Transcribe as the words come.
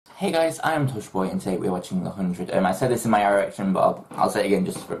Hey guys, I am Torchwood Boy and today we're watching The 100. I said this in my reaction, but I'll say it again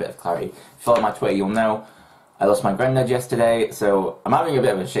just for a bit of clarity. If you follow my Twitter, you'll know I lost my granddad yesterday, so I'm having a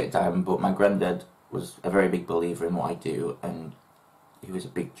bit of a shit time, but my granddad was a very big believer in what I do, and he was a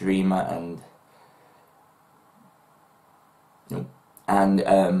big dreamer, and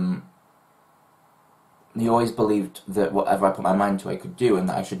he always believed that whatever I put my mind to I could do and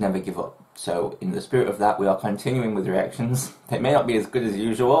that I should never give up. So in the spirit of that, we are continuing with reactions. They may not be as good as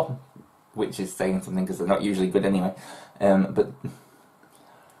usual, which is saying something because they're not usually good anyway, but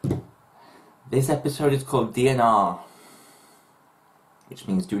this episode is called DNR, which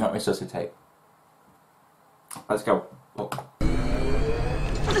means do not resuscitate. Let's go. Oh.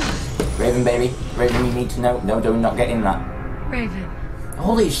 Raven, baby. Raven, you need to know. No, do not get in that. Raven.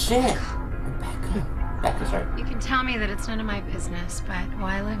 Holy shit! Becca, sorry. You can tell me that it's none of my business, but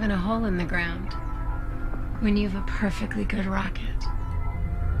why live in a hole in the ground when you have a perfectly good rocket?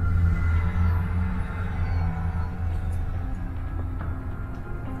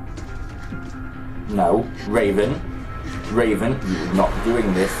 No, Raven. Raven, you are not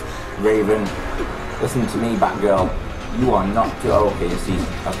doing this. Raven, listen to me, Batgirl. You are not to. Oh, okay, you see.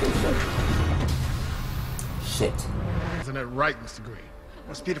 Okay, shit. Isn't it right, Mr. Green?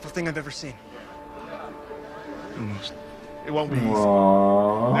 Most beautiful thing I've ever seen. It won't be easy.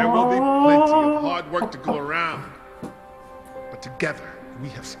 Aww. There will be plenty of hard work to go around. But together, we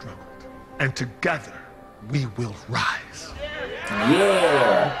have struggled. And together, we will rise.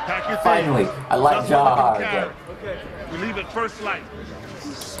 Yeah! Pack your Finally, things. I like Just what Jar. we can. We leave at first light.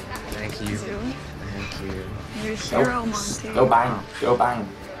 Thank you. Thank you. You're a hero, Monty. Go bang. Go bang.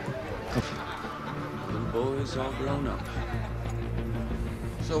 The boys all grown up.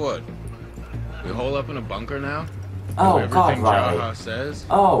 So what? We hole up in a bunker now? Oh, Do God, everything Riley. Jaha says?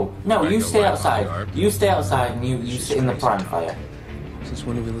 Oh, no, Like you the stay White outside. Yard. You stay outside and you sit in the prime fire. Since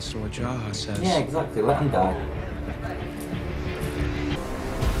when do we listen to what Jaha says? Yeah, exactly. Let him die.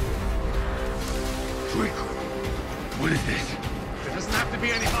 Quick. What is this? There doesn't have to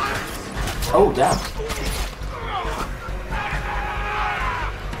be any violence. Oh, damn.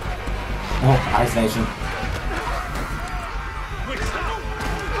 Oh, Ice Nation.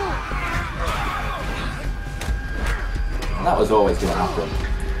 That was always going to happen.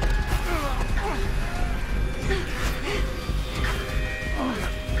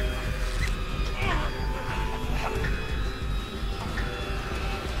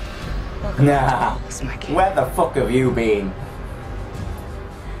 Nah, where the fuck have you been?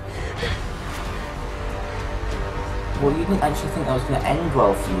 Well, you didn't actually think that was going to end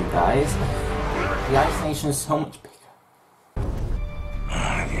well for you guys. The Ice Nation is so much bigger.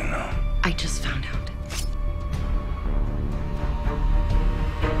 You know. I just found out.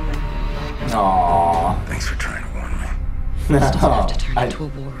 Aww. Thanks for trying to warn me. This doesn't have to turn into a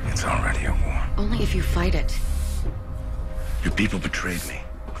war. It's already a war. Only if you fight it. Your people betrayed me,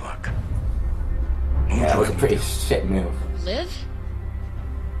 Clark. Yeah, that was a pretty shit move. Live?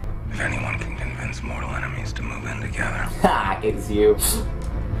 If anyone can convince mortal enemies to move in together, Ha! It's you.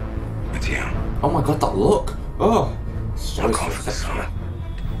 it's you. Oh my god, that look! Oh! So I'll call for the sexual. summit.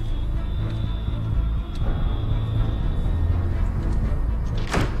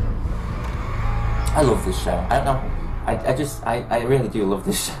 I love this show. I don't know. I really do love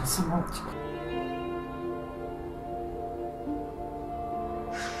this show so much.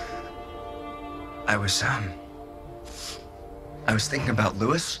 I was thinking about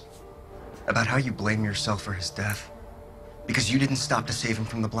Lewis, about how you blame yourself for his death, because you didn't stop to save him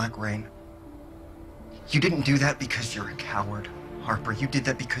from the Black Rain. You didn't do that because you're a coward, Harper. You did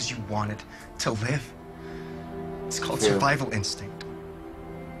that because you wanted to live. It's called True. survival instinct.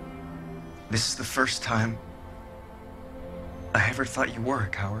 This is the first time I ever thought you were a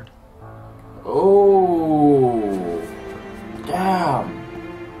coward. Oh! Damn!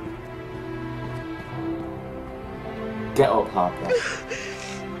 Get up, Harper.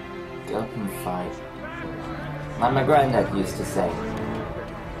 Get up and fight. Like my granddad used to say,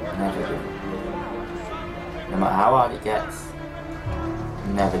 never give up. No matter how hard it gets,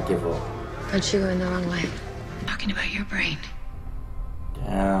 never give up. Aren't you going the wrong way? Talking about your brain.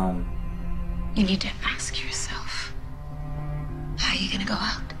 Damn. You need to ask yourself, how are you gonna go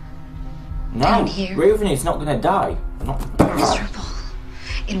out? No, Down here. Raven is not gonna die. Not Miserable,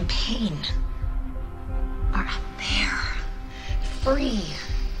 in pain, or up there, free,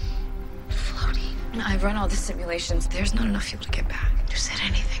 floating. I've run all the simulations. There's not enough fuel to get back. Who said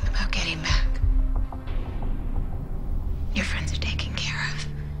anything about getting back? Your friends are taken care of.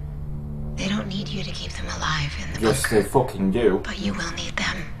 They don't need you to keep them alive in the Yes, bunker. they fucking do. But you will need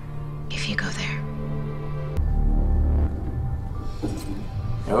them if you go there.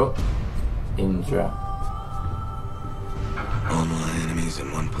 Oh, Indra. All my enemies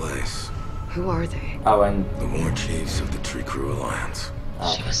in one place. Who are they? Oh, and The war chiefs of the Tree Crew Alliance.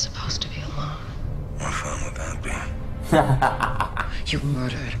 She was supposed to be alone. What fun would that be? You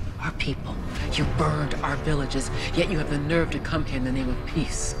murdered our people. You burned our villages. Yet you have the nerve to come here in the name of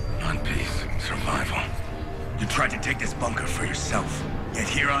peace. Not peace, survival. You tried to take this bunker for yourself. Yet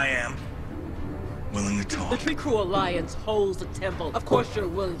here I am, willing to The talk. Tree Crew Alliance holds the temple. Of course you're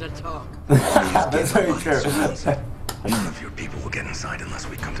willing to talk. that's very true. None of your people will get inside unless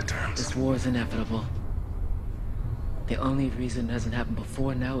we come to terms. This war is inevitable. The only reason it hasn't happened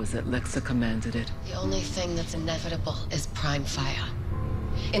before now is that Lexa commanded it. The only thing that's inevitable is prime fire.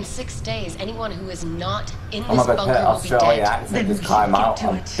 In 6 days, anyone who is not in I'm this gonna put bunker will be Australia dead. accent, just climb out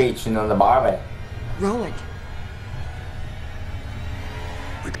and featuring on the Barbie. Roll it.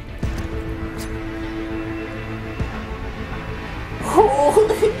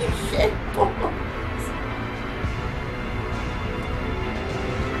 Holy shit!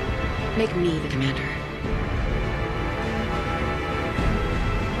 Make me the commander.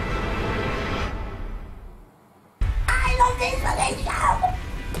 I love this fucking show!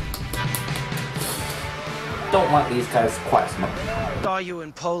 Don't want these guys quite smart. Saw you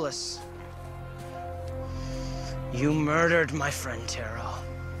in Polis. You murdered my friend Taro.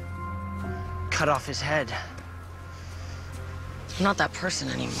 Cut off his head. I'm not that person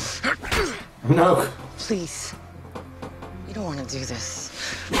anymore. No. Please. You don't want to do this.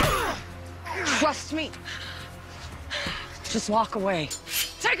 Trust me. Just walk away.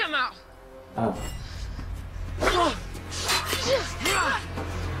 Take him out! Oh.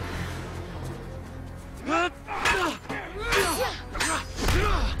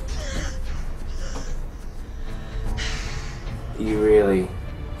 You really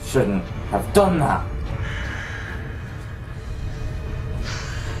shouldn't have done that.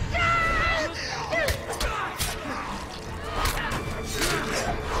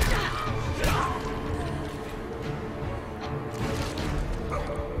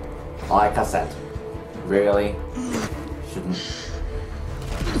 Like I said, really shouldn't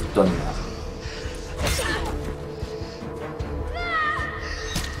have done that.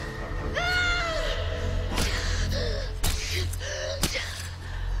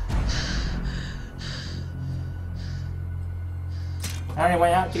 I only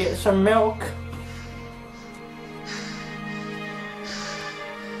went out to get some milk.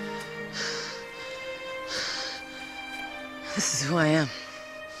 This is who I am.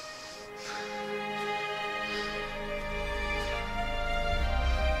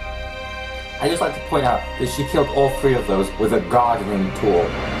 I just like to point out that she killed all 3 of those with a gardening tool.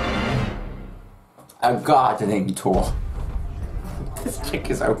 A gardening tool. This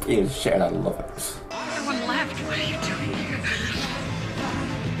chick is OP as shit, I love it. Everyone left. What are you doing here?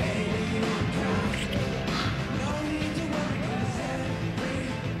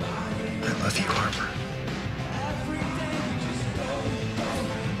 I love you, Harper.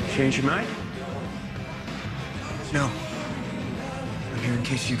 Change your mind? No. I'm here in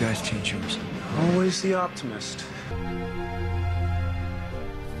case you guys change yours. Always the optimist.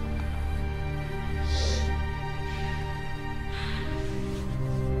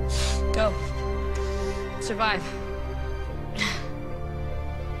 Go. Survive.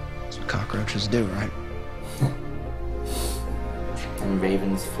 That's what cockroaches do, right? And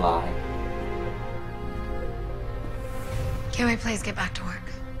ravens fly. Can we please get back to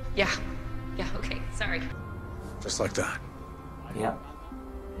work? Yeah. Yeah, okay, sorry. Just like that. Yeah.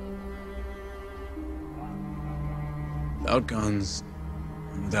 Without guns,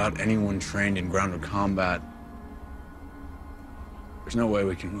 and without anyone trained in grounded combat, there's no way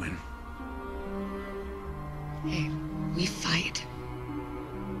we can win. Hey, we fight.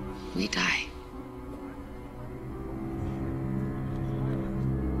 We die.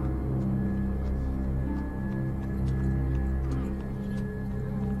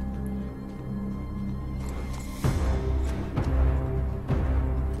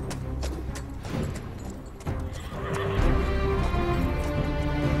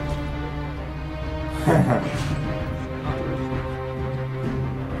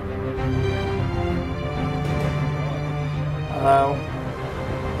 Hello.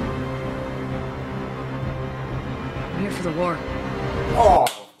 I'm here for the war. Oh,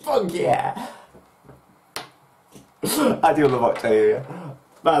 fuck yeah! I do love Octavia.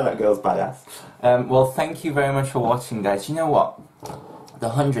 Man, that girl's badass. Well, thank you very much for watching, guys. You know what? The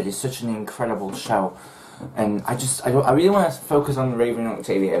 100 is such an incredible show. And I really want to focus on Raven and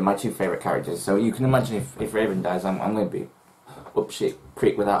Octavia, my 2 favourite characters. So you can imagine if Raven dies, I'm going to be up shit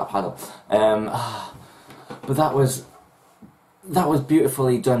creek without a paddle. But that was that was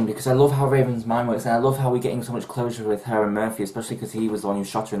beautifully done, because I love how Raven's mind works, and I love how we're getting so much closure with her and Murphy, especially because he was the one who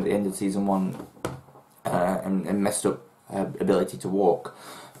shot her at the end of season 1 and messed up her ability to walk.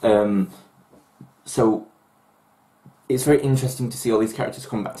 So it's very interesting to see all these characters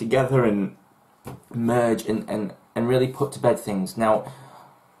come back together and merge and really put to bed things. Now,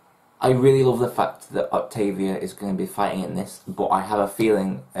 I really love the fact that Octavia is going to be fighting in this, but I have a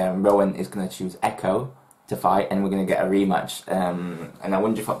feeling Rowan is going to choose Echo to fight, and we're going to get a rematch. And I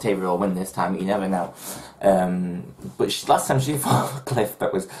wonder if Octavia will win this time. You never know. But last time she fell off a cliff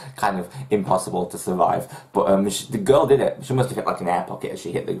that was kind of impossible to survive. But the girl did it. She must have hit like an air pocket as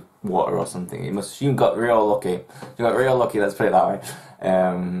she hit the water or something. She got real lucky. She got real lucky. Let's put it that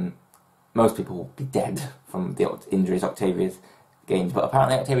way. Most people will be dead from the injuries Octavia's gained, but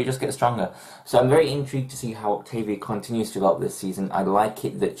apparently Octavia just gets stronger. So I'm very intrigued to see how Octavia continues to develop this season. I like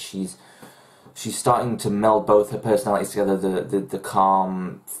it that she's starting to meld both her personalities together, the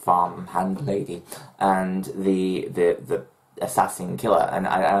calm farmhand lady and the assassin killer, and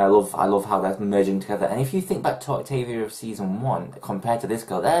I love how they're merging together. And if you think back to Octavia of season 1 compared to this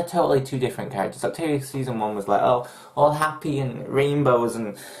girl, they're totally two different characters. Octavia of season 1 was like, oh, all happy and rainbows,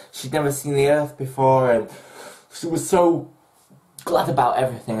 and she'd never seen the earth before, and she was so glad about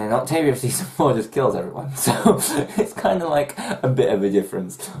everything, and Octavia of season 4 just kills everyone. So it's kind of like a bit of a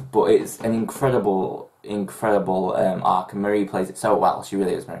difference, but it's an incredible arc, and Marie plays it so well. She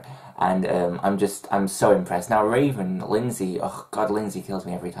really is, Marie. And I'm so impressed. Now Raven, Lindsay, oh god, Lindsay kills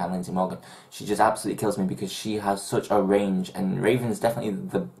me every time, Lindsay Morgan. She just absolutely kills me because she has such a range, and Raven's definitely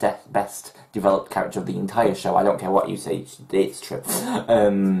the best developed character of the entire show. I don't care what you say, it's true.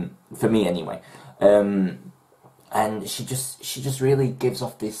 For me anyway. And she just really gives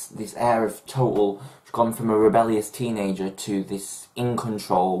off this air of total. She's gone from a rebellious teenager to this in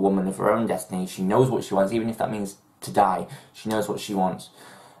control woman of her own destiny. She knows what she wants, even if that means to die. She knows what she wants.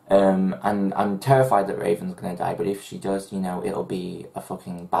 And I'm terrified that Raven's gonna die, but if she does, you know, it'll be a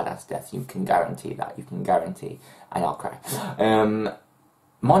fucking badass death. You can guarantee that. You can guarantee, and I'll cry.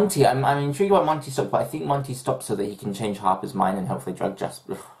 Monty, I'm intrigued about Monty stopped, but I think Monty stopped so that he can change Harper's mind and hopefully drug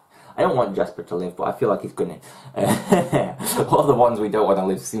Jasper. I don't want Jasper to live, but I feel like he's gonna. All the ones we don't want to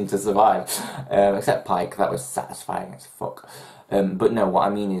live seem to survive, except Pike. That was satisfying as fuck. But no, what I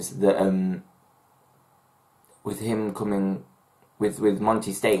mean is that with him coming. With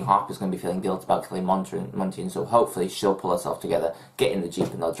Monty staying, Harper's going to be feeling guilt about killing Monty, and so hopefully she'll pull herself together, get in the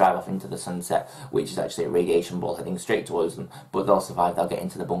Jeep, and they'll drive off into the sunset, which is actually a radiation ball heading straight towards them, but they'll survive, they'll get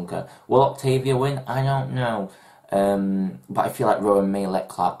into the bunker. Will Octavia win? I don't know. But I feel like Rowan may let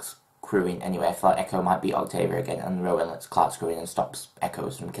Clark's crew in anyway. I feel like Echo might beat Octavia again, and Rowan lets Clark's crew in and stops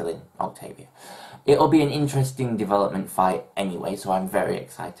Echoes from killing Octavia. It'll be an interesting development fight anyway, so I'm very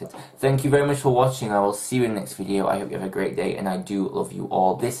excited. Thank you very much for watching. I will see you in the next video. I hope you have a great day, and I do love you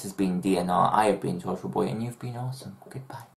all. This has been DNR. I have been Torchwood Boy, and you've been awesome. Goodbye.